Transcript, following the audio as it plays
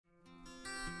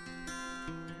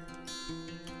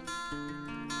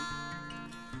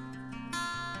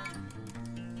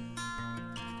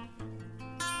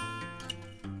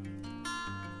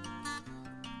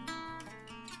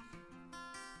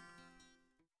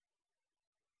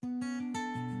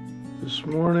This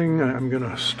morning I'm going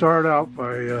to start out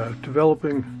by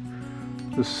developing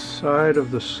the side of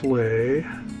the sleigh.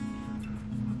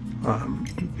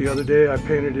 The other day I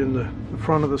painted in the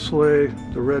front of the sleigh,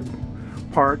 the red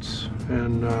parts,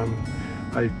 and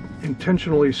I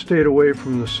intentionally stayed away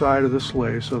from the side of the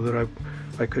sleigh so that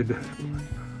I could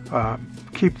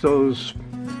keep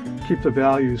the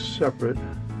values separate,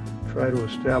 try to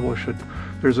establish it.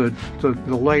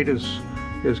 The light is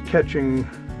catching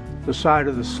the side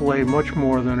of the sleigh much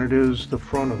more than it is the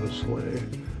front of the sleigh.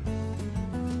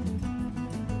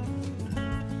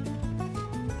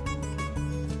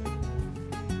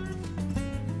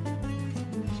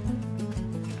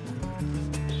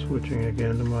 Switching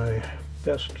again to my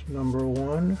best number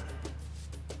one.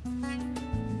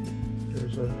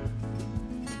 There's a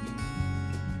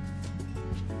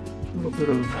little bit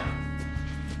of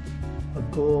a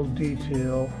gold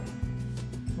detail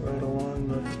right along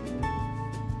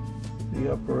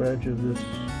the upper edge of this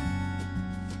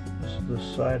is the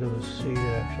side of the seat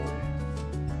actually.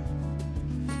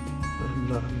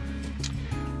 And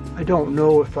I don't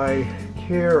know if I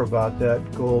care about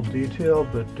that gold detail,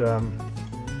 but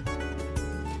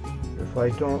if I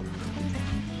don't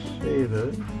save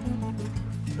it,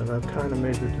 then I've kind of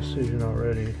made the decision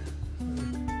already.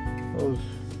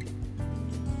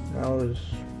 Now is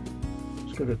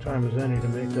as good a time as any to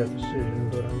make that decision,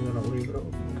 but I'm going to leave it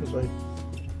open because I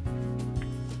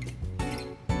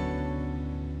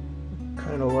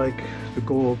kind of like the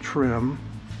gold trim.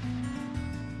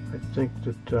 I think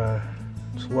that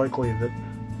it's likely that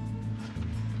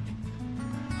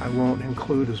I won't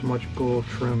include as much gold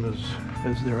trim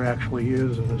as there actually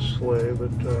is in this sleigh,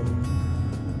 but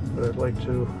I'd like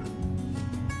to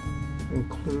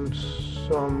include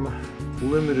some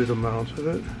limited amounts of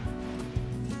it,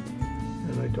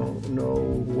 and I don't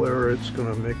know where it's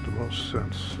going to make the most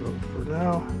sense. So for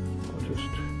now, I'll just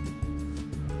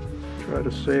try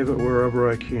to save it wherever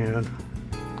I can.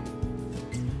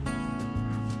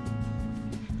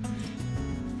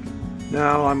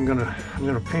 Now I'm gonna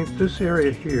paint this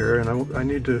area here, and I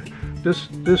need to.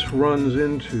 This runs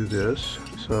into this,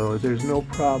 so there's no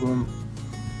problem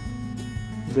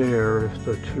there if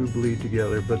the two bleed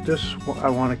together. But this I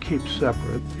want to keep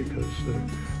separate because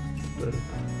the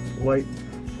light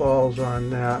falls on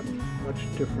that much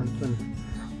different than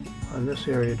on this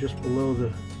area just below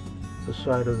the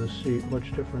side of the seat,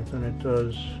 much different than it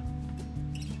does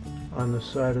on the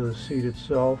side of the seat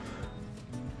itself.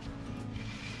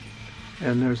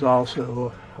 And there's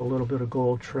also a little bit of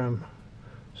gold trim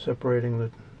separating the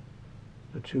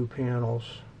two panels.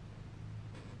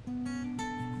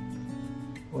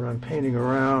 What I'm painting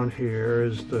around here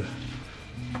is the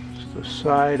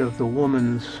side of the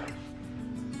woman's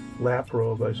lap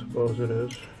robe, I suppose it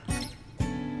is.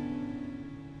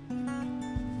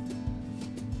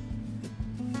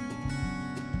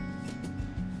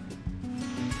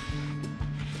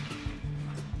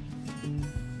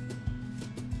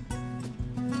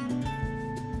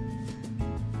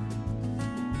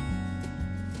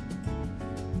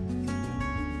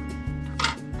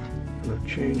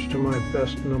 Change to my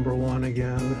best number one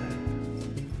again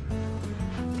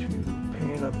to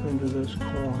paint up into this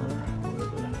corner where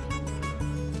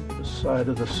the side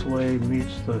of the sleigh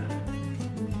meets the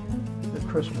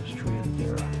Christmas tree that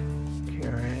they're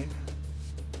carrying.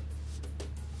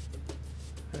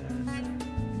 And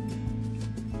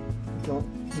I don't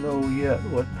know yet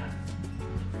what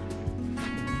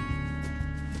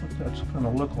that's going to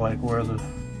look like where the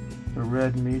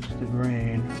red meets the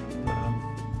green.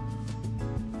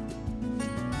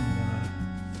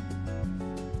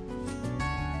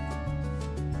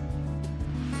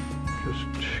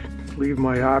 Leave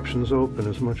my options open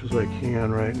as much as I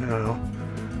can right now.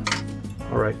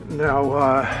 All right,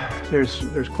 now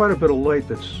there's quite a bit of light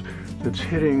that's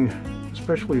hitting,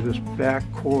 especially this back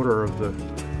quarter of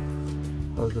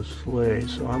the sleigh.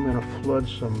 So I'm going to flood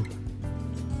some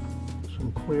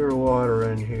clear water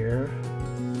in here.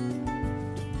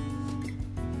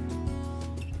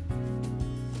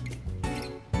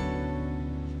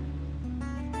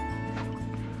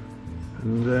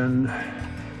 And then,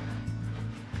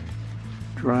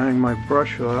 drying my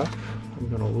brush off, I'm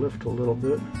going to lift a little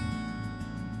bit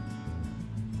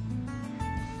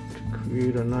to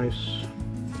create a nice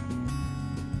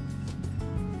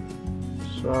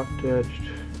soft-edged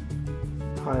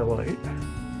highlight.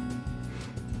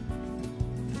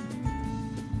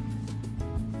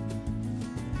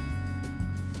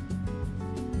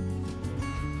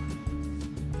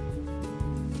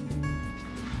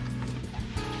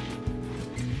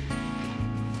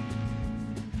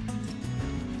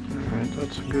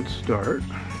 That's a good start.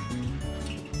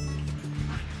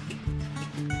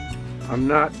 I'm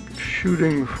not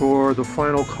shooting for the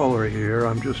final color here.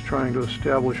 I'm just trying to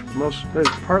establish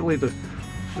partly the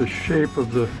shape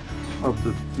of the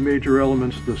major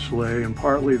elements of the sleigh, and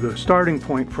partly the starting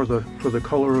point for the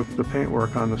color of the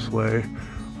paintwork on the sleigh.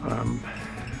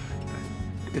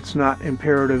 It's not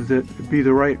imperative that it be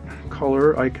the right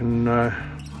color. I can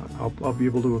I'll be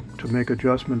able to make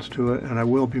adjustments to it, and I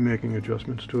will be making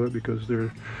adjustments to it because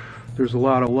there's a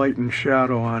lot of light and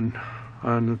shadow on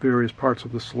the various parts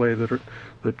of the sleigh that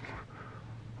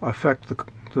affect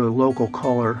the local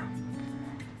color.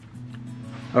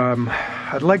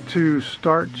 I'd like to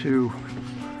start to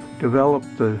develop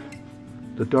the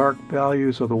dark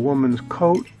values of the woman's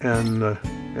coat and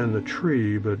the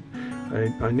tree, but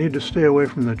I need to stay away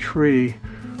from the tree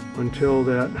until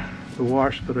the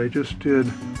wash that I just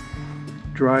did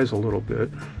dries a little bit.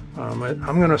 I'm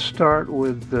going to start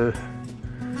with the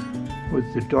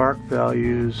dark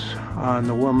values on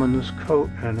the woman's coat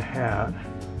and hat.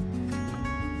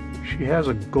 She has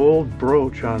a gold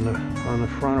brooch on the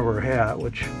front of her hat,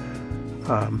 which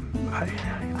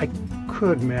I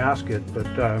could mask it, but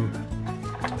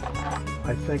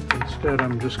I think instead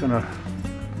I'm just going to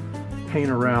paint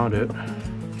around it.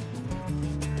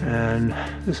 And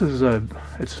this is it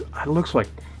looks like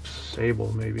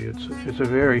sable, maybe.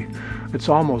 It's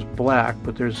almost black,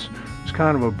 but it's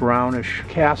kind of a brownish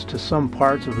cast to some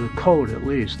parts of the coat, at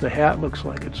least. The hat looks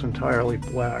like it's entirely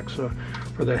black. So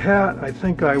for the hat, I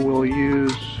think I will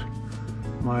use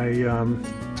my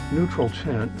neutral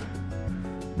tint.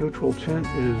 Neutral tint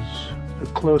is the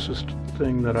closest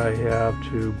thing that I have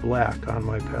to black on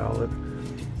my palette.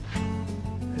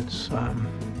 It's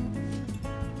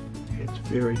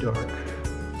very dark,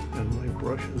 and my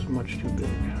brush is much too big.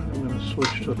 I'm going to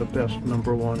switch to the best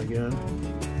number 1 again.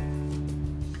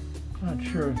 Not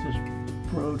sure if this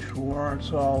brooch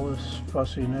warrants all this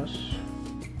fussiness,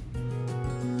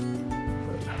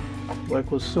 but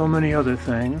like with so many other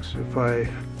things, if I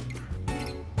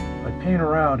paint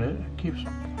around it, it keeps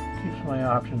my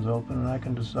options open, and I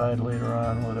can decide later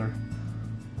on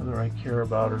whether I care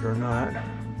about it or not.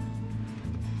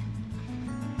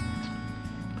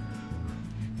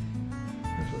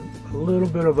 There's a little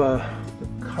bit of the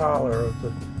collar of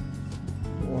the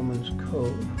woman's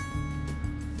coat.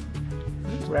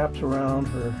 It wraps around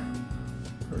her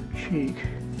cheek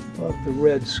above the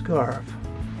red scarf.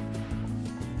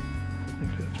 I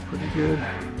think that's pretty good.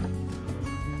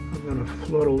 I'm going to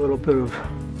float a little bit of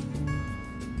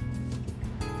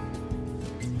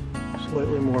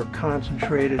slightly more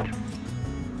concentrated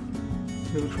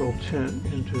neutral tint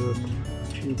into a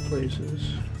few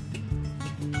places,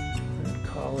 and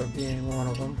collar being one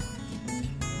of them.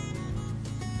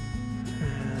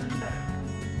 And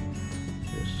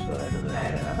this side of the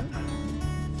hat.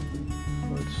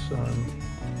 Let's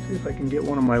see if I can get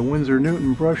one of my Winsor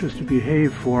Newton brushes to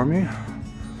behave for me.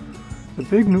 The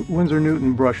big Winsor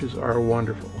Newton brushes are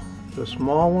wonderful. The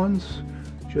small ones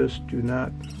just do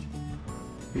not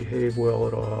behave well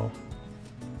at all.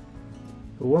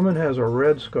 The woman has a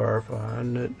red scarf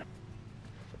on that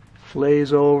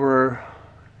flays over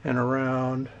and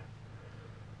around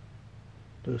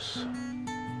this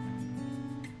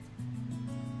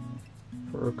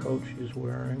fur coat she's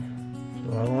wearing.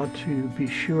 So I want to be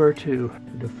sure to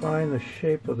define the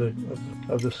shape of the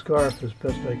scarf as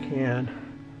best I can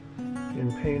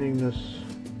in painting the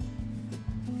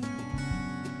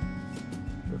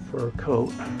fur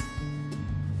coat.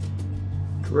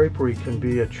 Drapery can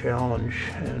be a challenge,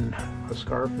 and a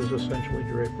scarf is essentially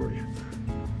drapery.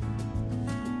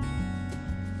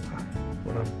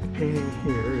 What I'm painting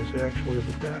here is actually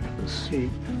the back of the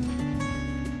seat.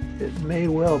 It may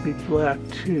well be black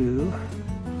too.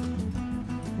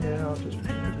 Yeah, I'll just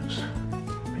paint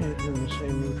it in the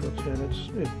same neutral tint.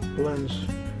 It blends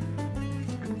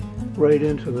right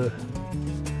into the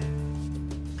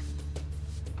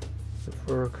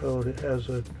fur coat. It has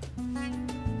the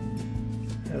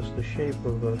shape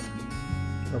of an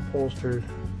upholstered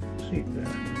seat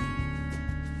back.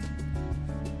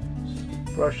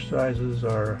 Brush sizes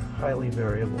are highly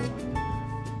variable.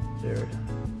 They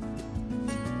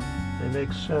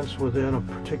make sense within a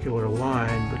particular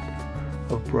line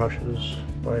of brushes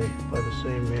by the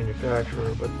same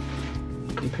manufacturer, but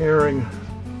comparing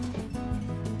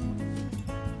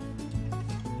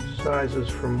sizes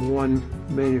from one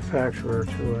manufacturer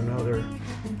to another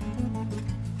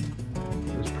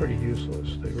is pretty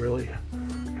useless. They really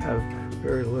have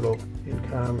very little in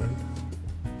common.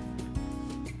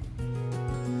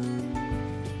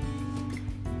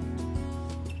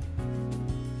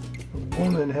 The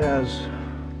woman has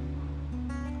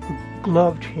a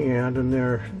gloved hand, and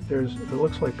it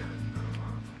looks like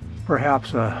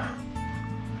perhaps a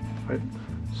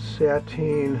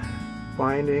sateen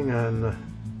binding on the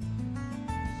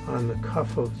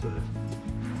cuff of the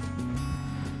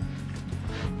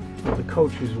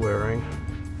coat she's wearing.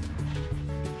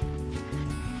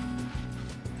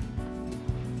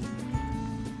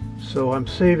 So I'm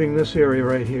saving this area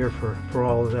right here for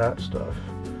all of that stuff.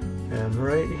 And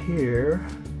right here,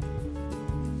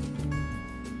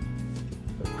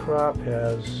 the crop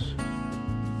has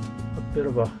a bit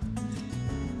of a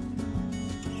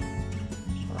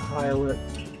highlight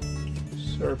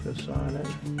surface on it.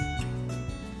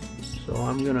 So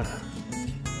I'm gonna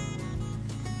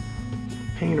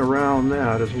paint around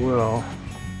that as well.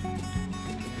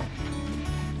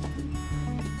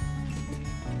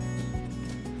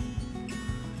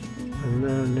 And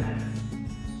then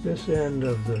this end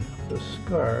of the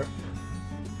scarf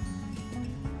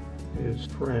is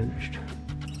fringed.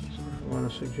 So I want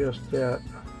to suggest that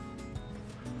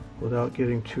without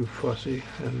getting too fussy,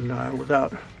 and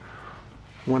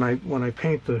when I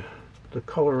paint the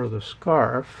color of the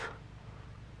scarf,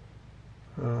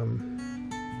 I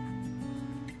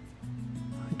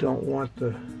don't want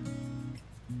the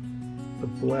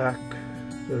black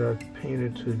that I've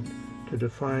painted to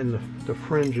define the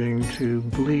fringing to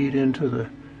bleed into the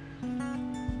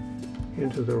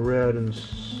red and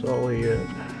sully it.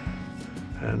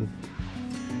 And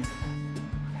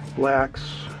blacks,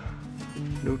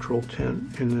 neutral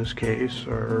tint in this case,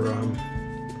 are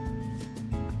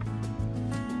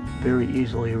very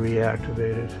easily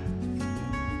reactivated.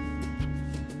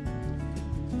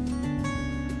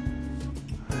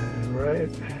 And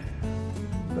right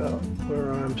about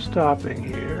where I'm stopping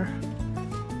here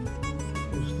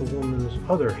is the woman's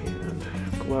other hand,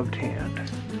 gloved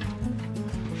hand.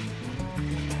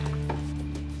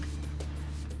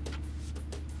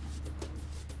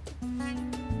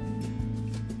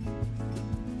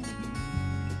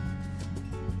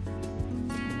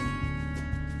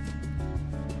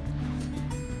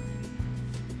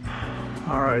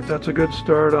 Alright, that's a good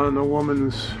start on the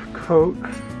woman's coat.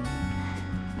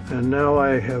 And now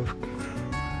I have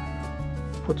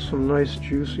put some nice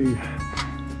juicy,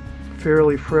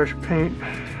 fairly fresh paint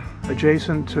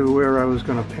adjacent to where I was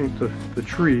going to paint the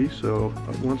tree, so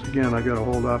once again I got to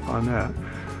hold off on that.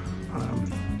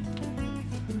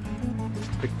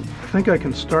 I think I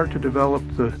can start to develop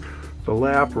the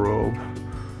lap robe.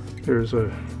 There's a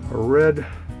red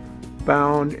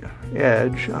bound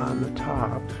edge on the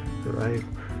top that I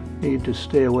need to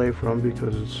stay away from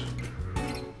because it's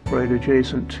right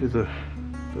adjacent to the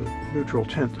neutral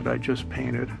tint that I just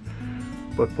painted.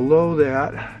 But below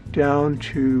that, down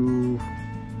to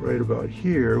right about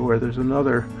here, where there's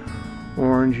another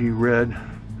orangey red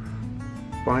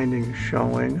binding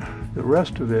showing, the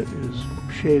rest of it is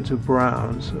shades of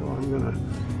brown, so I'm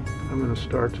gonna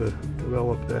start to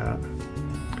develop that.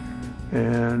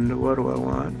 And what do I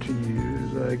want to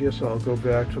use? I guess I'll go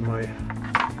back to my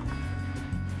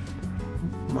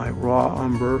raw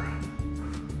umber.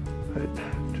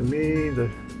 To me, the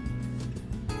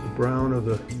brown of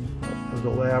the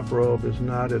lap robe is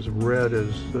not as red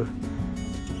as the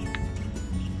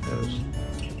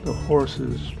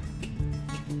horse's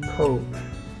coat,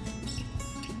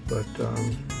 but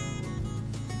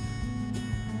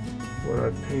what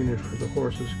I've painted for the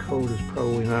horse's coat is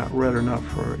probably not red enough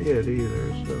for it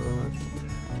either, so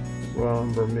raw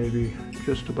umber may be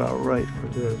just about right for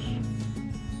this.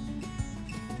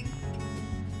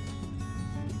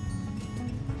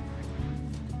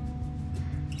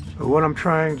 So what I'm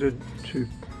trying to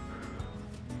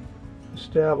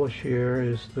establish here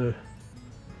is the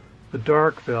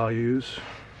dark values.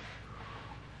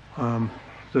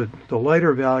 The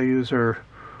lighter values are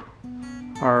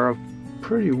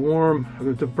pretty warm. I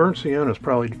mean, the burnt sienna is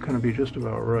probably going to be just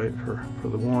about right for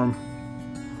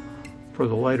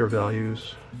the lighter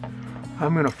values.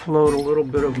 I'm going to float a little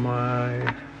bit of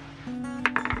my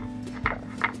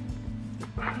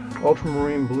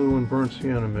ultramarine blue and burnt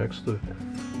sienna mix, the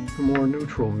more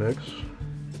neutral mix,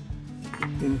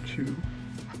 into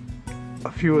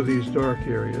a few of these dark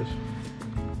areas.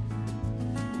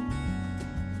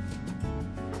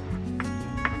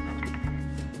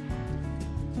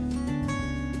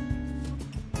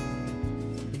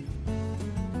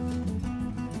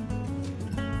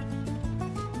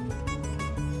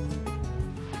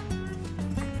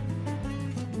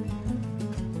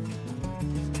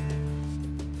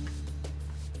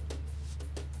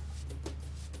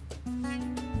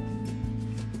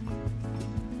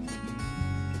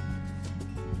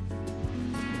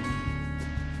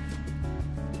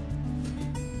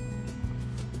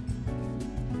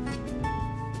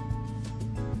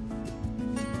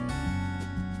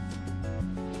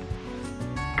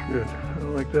 Good.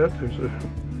 kind of like that. There's a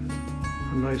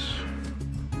nice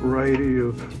variety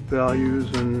of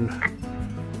values and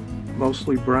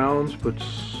mostly browns, but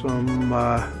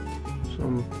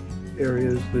some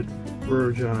areas that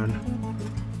verge on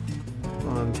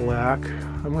black.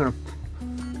 I'm going to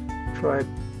try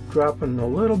dropping a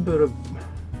little bit of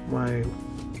my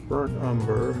burnt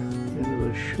umber into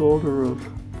the shoulder of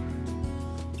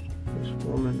this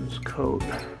woman's coat.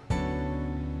 See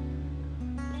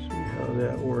how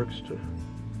that works to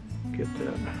get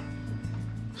that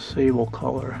sable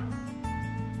color.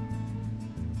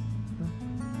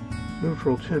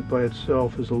 Neutral tint by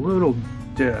itself is a little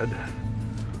dead.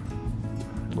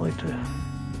 I'd like to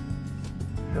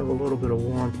have a little bit of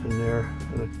warmth in there.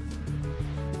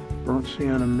 Burnt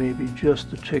sienna may be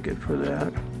just the ticket for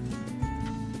that.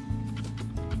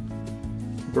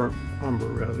 Burnt umber,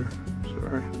 rather.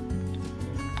 Sorry.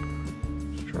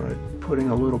 Let's try putting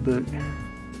a little bit.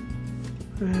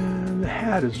 And the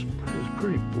hat is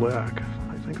pretty black.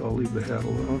 I think I'll leave the hat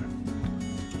alone.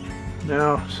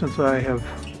 Now, since I have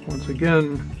once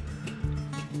again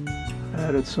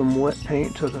added some wet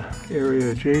paint to the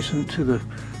area adjacent to the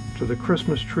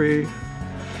Christmas tree,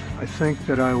 I think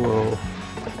that I'll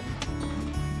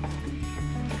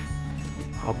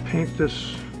paint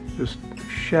this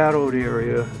shadowed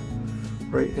area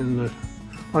right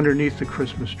underneath the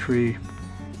Christmas tree.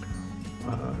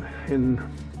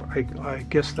 I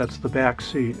guess that's the back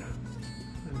seat,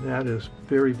 and that is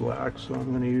very black, so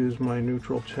I'm going to use my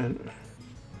neutral tint.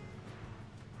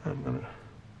 I'm going to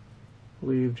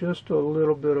leave just a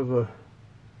little bit of a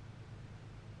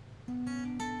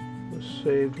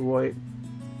saved white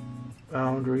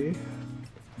boundary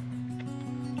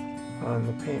on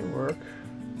the paintwork.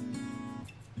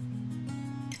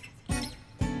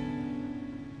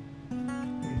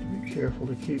 Need to be careful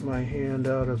to keep my hand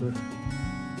out of the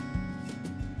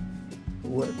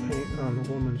wet paint on the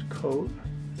woman's coat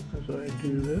as I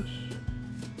do this.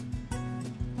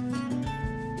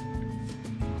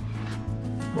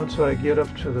 Once I get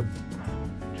up to the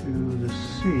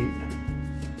seat,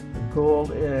 the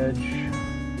gold edge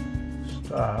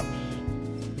stops.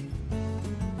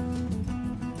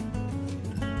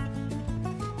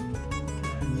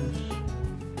 And this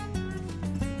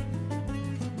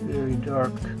very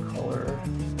dark color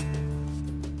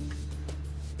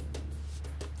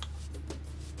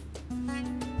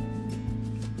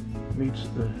meets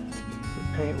the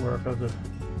paintwork of the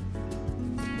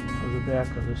back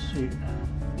of the seat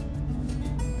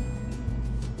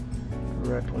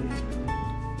correctly.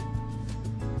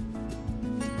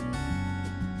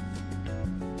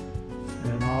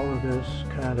 And all of this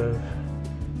kind of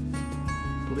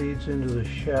bleeds into the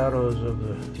shadows of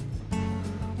the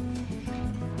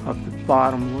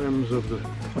bottom limbs of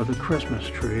the Christmas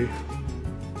tree.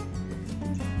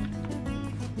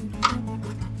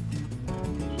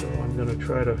 So I'm going to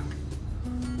try to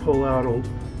pull out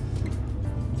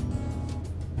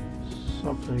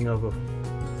something of a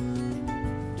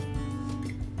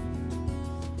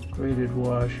graded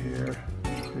wash here,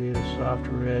 create a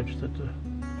softer edge that the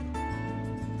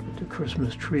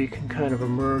Christmas tree can kind of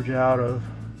emerge out of.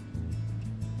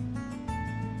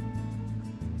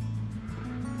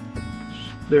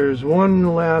 There's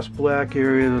one last black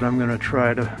area that I'm going to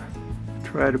try to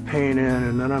paint in,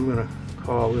 and then I'm going to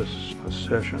call this a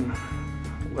session.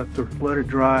 Let it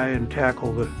dry and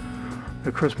tackle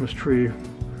the Christmas tree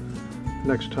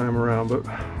next time around. But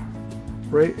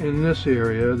right in this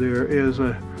area there is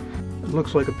it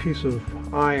looks like a piece of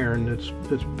iron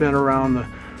that's bent around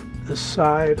the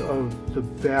side of the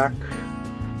back,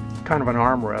 kind of an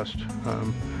armrest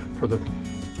for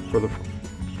the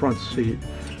front seat,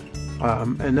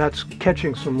 and that's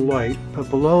catching some light. But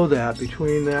below that,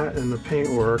 between that and the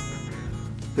paintwork,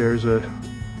 there's a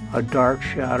dark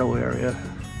shadow area.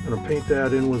 I'm going to paint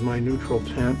that in with my neutral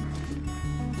tint.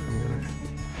 I'm going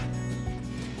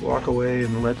to walk away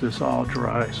and let this all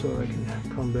dry so I can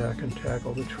come back and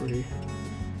tackle the tree.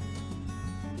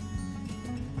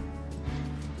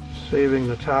 Saving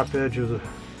the top edge of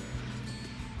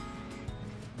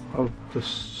the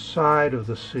side of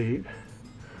the seat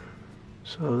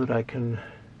so that I can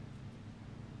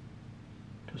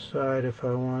decide if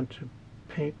I want to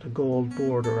paint the gold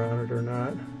border on it or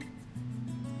not.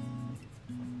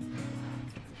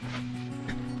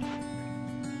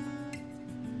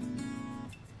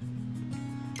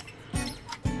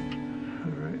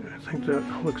 Alright, I think that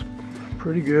looks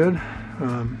pretty good.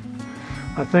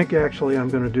 I think actually I'm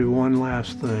going to do one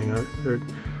last thing.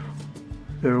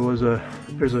 There's a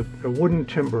wooden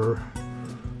timber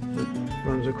that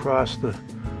runs across the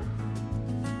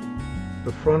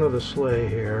front of the sleigh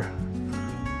here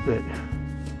that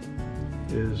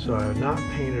is not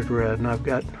painted red, and I've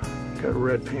got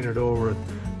red painted over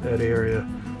that area.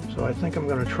 So I think I'm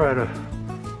going to try to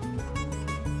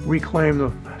reclaim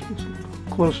the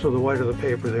close to the white of the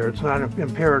paper there. It's not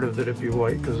imperative that it be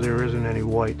white because there isn't any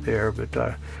white there, but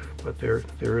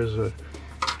there is a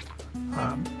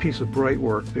piece of bright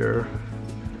work there.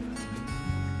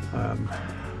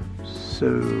 So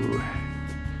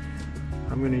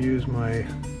I'm going to use my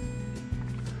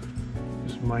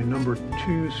number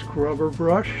 2 scrubber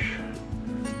brush.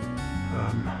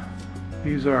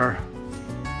 These are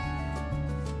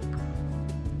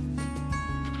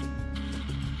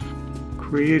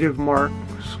Creative Mark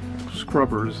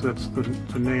scrubbers, that's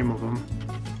the name of them.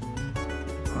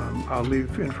 I'll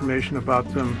leave information about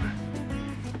them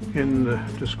in the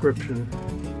description.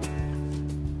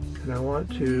 And I want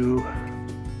to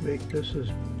make this as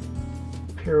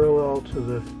parallel to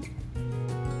the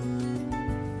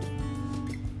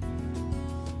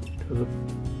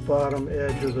bottom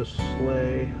edge of the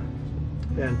sleigh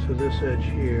and to this edge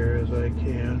here as I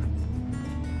can.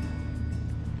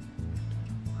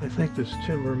 I think this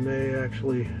timber may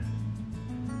actually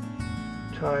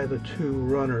tie the 2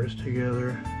 runners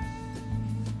together.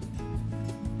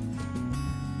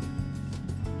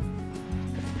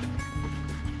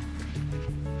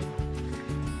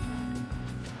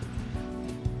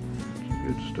 It's a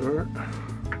good start.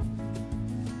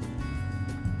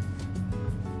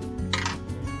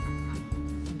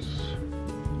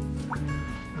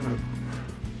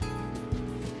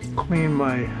 Clean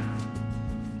my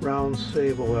round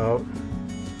sable out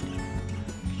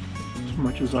as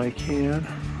much as I can,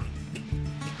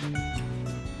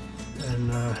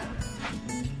 and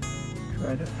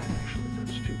try to, actually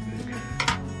that's too big.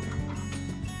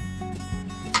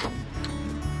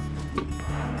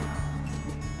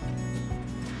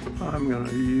 I'm going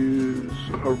to use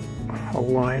a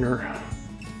liner,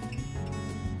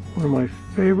 one of my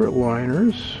favorite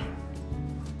liners,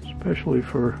 especially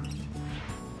for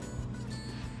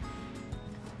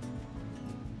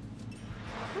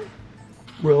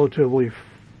relatively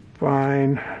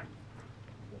fine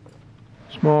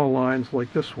small lines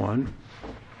like this one,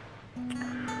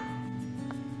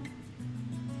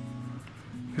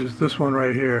 is this one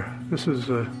right here. This is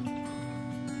a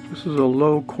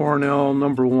low Cornell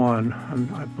number 1.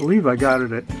 I believe I got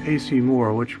it at AC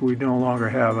Moore, which we no longer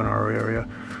have in our area,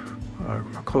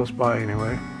 close by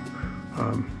anyway.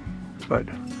 But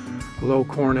low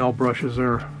Cornell brushes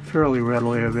are fairly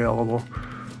readily available,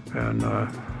 and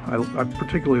I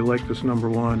particularly like this number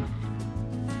 1.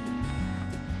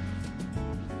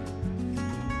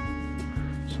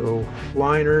 So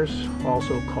liners,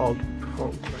 also called,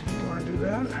 oh, I want to do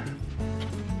that.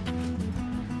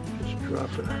 Just drop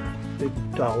a big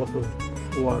dollop of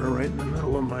water right in the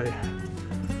middle of my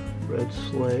red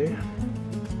sleigh.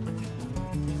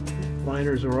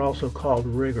 Liners are also called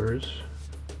riggers.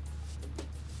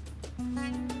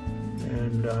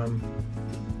 And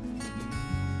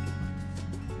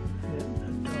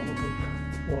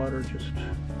water just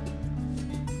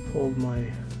pulled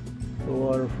the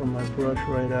water from my brush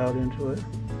right out into it.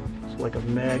 It's like a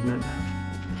magnet.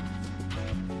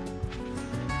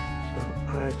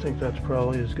 So I think that's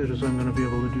probably as good as I'm going to be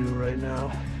able to do right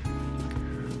now.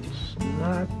 It's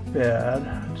not bad.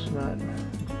 It's not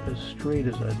as straight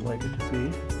as I'd like it to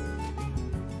be.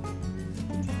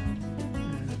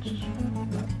 And it's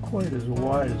not quite as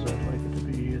wide as I'd like it to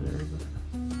be either.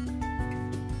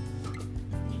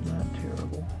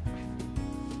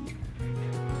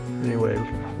 Anyway,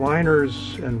 liners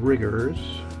and riggers.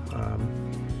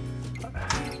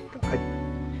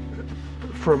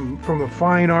 From a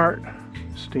fine art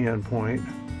standpoint,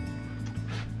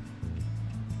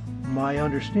 my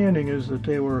understanding is that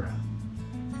they were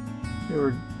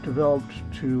developed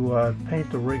to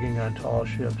paint the rigging on tall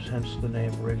ships, hence the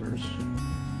name riggers.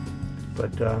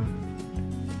 But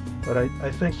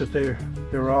I think that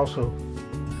they're also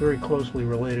very closely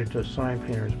related to sign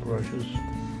painters' brushes.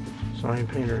 Sign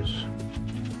painters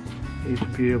need to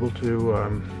be able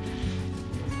to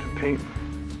paint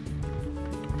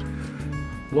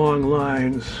long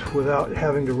lines without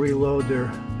having to reload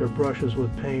their brushes with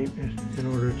paint in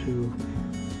order to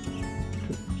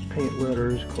paint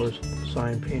letters. Of course,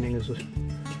 sign painting is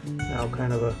now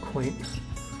kind of a quaint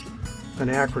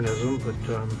anachronism, but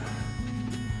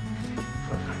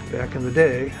back in the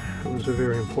day, it was a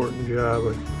very important job.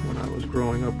 When I was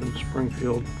growing up in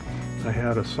Springfield, I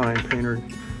had a sign painter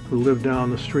who lived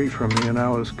down the street from me, and I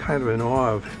was kind of in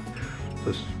awe of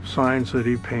the signs that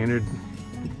he painted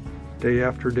day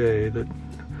after day that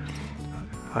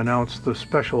announced the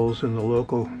specials in the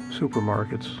local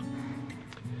supermarkets.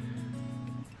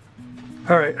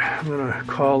 All right, I'm gonna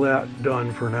call that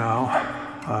done for now.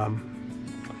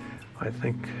 I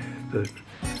think the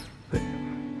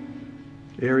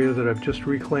area that I've just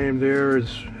reclaimed there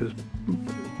is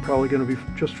probably going to be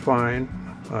just fine.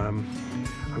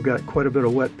 I've got quite a bit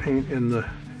of wet paint in the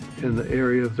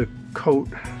area of the coat,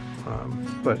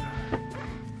 but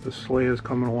the sleigh is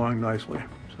coming along nicely.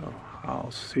 So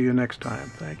I'll see you next time.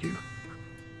 Thank you.